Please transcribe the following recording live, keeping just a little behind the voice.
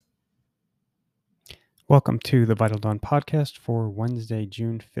Welcome to the Vital Dawn podcast for Wednesday,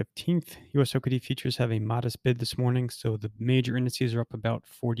 June 15th. U.S. equity futures have a modest bid this morning, so the major indices are up about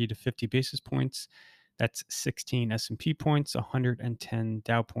 40 to 50 basis points. That's 16 S&P points, 110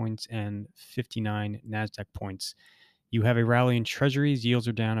 Dow points, and 59 NASDAQ points. You have a rally in treasuries. Yields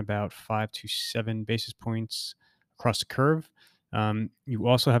are down about 5 to 7 basis points across the curve. You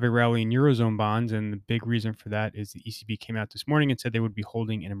also have a rally in Eurozone bonds, and the big reason for that is the ECB came out this morning and said they would be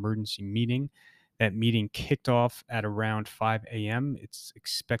holding an emergency meeting. That meeting kicked off at around 5 a.m. It's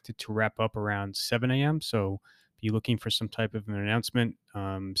expected to wrap up around 7 a.m. So be looking for some type of an announcement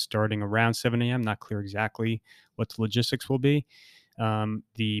starting around 7 a.m. Not clear exactly what the logistics will be.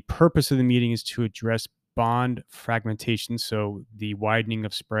 The purpose of the meeting is to address bond fragmentation, so the widening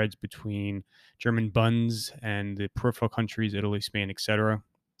of spreads between German bunds and the peripheral countries, Italy, Spain, etc.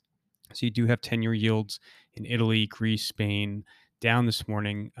 So you do have 10-year yields in Italy, Greece, Spain down this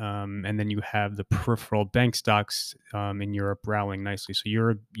morning, and then you have the peripheral bank stocks in Europe rallying nicely. So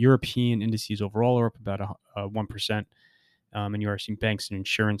European indices overall are up about 1%, and you are seeing banks and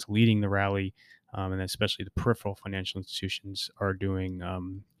insurance leading the rally, and especially the peripheral financial institutions are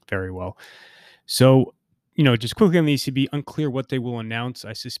doing very well. So, just quickly on the ECB, unclear what they will announce.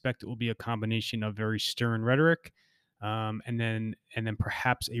 I suspect it will be a combination of very stern rhetoric, and then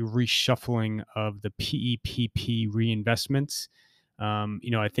perhaps a reshuffling of the PEPP reinvestments.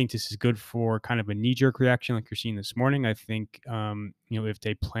 I think this is good for kind of a knee-jerk reaction like you're seeing this morning. I think, if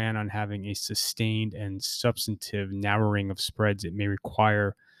they plan on having a sustained and substantive narrowing of spreads, it may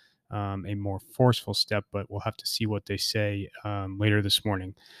require a more forceful step, but we'll have to see what they say later this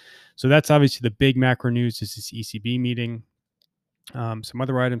morning. So that's obviously the big macro news is this ECB meeting. Some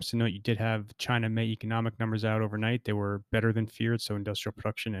other items to note: you did have China May economic numbers out overnight. They were better than feared, so industrial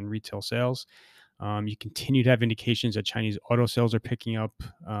production and retail sales. You continue to have indications that Chinese auto sales are picking up,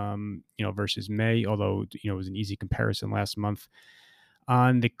 versus May, although, it was an easy comparison last month.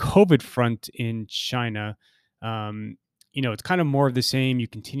 On the COVID front in China, it's kind of more of the same. You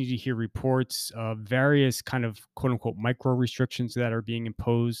continue to hear reports of various kind of quote unquote micro restrictions that are being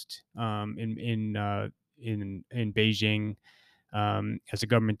imposed in Beijing, as the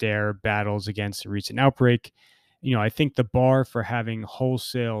government there battles against a recent outbreak. I think the bar for having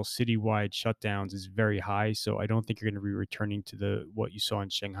wholesale citywide shutdowns is very high. So I don't think you're going to be returning to what you saw in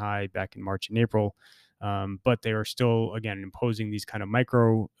Shanghai back in March and April. But they are still, again, imposing these kind of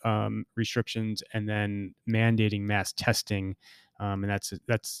micro restrictions and then mandating mass testing. And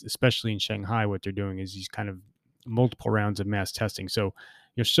that's especially in Shanghai, what they're doing is these kind of multiple rounds of mass testing. So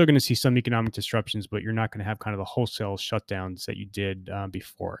you're still going to see some economic disruptions, but you're not going to have kind of the wholesale shutdowns that you did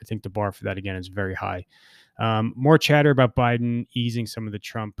before. I think the bar for that, again, is very high. More chatter about Biden easing some of the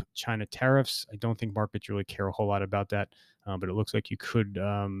Trump China tariffs. I don't think markets really care a whole lot about that, but it looks like you could,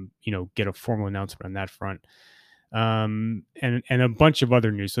 get a formal announcement on that front. And a bunch of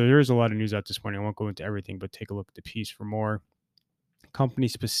other news. So there is a lot of news out this morning. I won't go into everything, but take a look at the piece for more. Company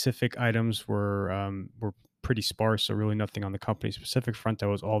specific items were pretty sparse, so really nothing on the company specific front that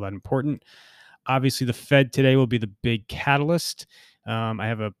was all that important. Obviously, the Fed today will be the big catalyst. I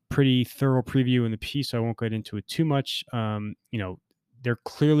have a pretty thorough preview in the piece, so I won't get into it too much. They're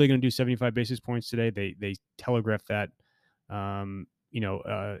clearly going to do 75 basis points today. They telegraphed that,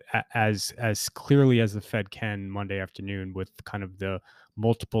 as clearly as the Fed can Monday afternoon, with kind of the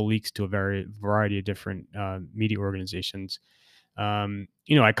multiple leaks to a variety of different media organizations.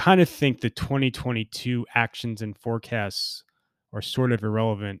 I kind of think the 2022 actions and forecasts are sort of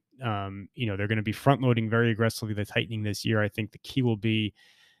irrelevant. They're going to be front loading very aggressively the tightening this year. I think the key will be,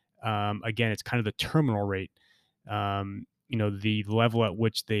 again, it's kind of the terminal rate. The level at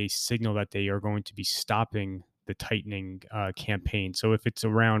which they signal that they are going to be stopping the tightening campaign. So if it's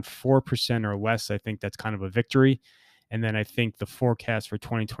around 4% or less, I think that's kind of a victory. And then I think the forecast for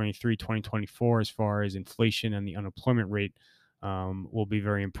 2023, 2024, as far as inflation and the unemployment rate, will be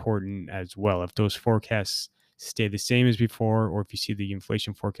very important as well. If those forecasts stay the same as before, or if you see the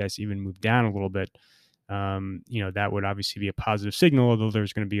inflation forecast even move down a little bit, that would obviously be a positive signal, although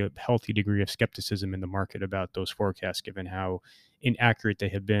there's going to be a healthy degree of skepticism in the market about those forecasts, given how inaccurate they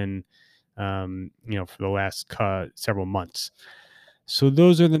have been, for the last several months. So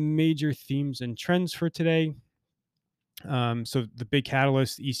those are the major themes and trends for today. So the big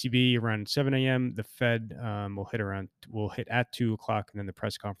catalyst, ECB around 7 a.m. The Fed will hit at 2 o'clock, and then the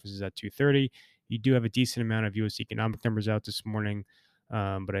press conference is at 2:30. You do have a decent amount of U.S. economic numbers out this morning,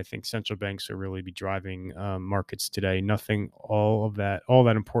 but I think central banks will really be driving markets today. Nothing all that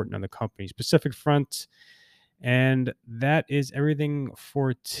important on the company specific front, and that is everything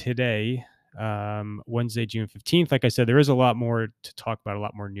for today. Wednesday, June 15th. Like I said, there is a lot more to talk about, a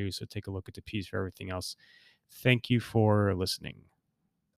lot more news. So take a look at the piece for everything else. Thank you for listening.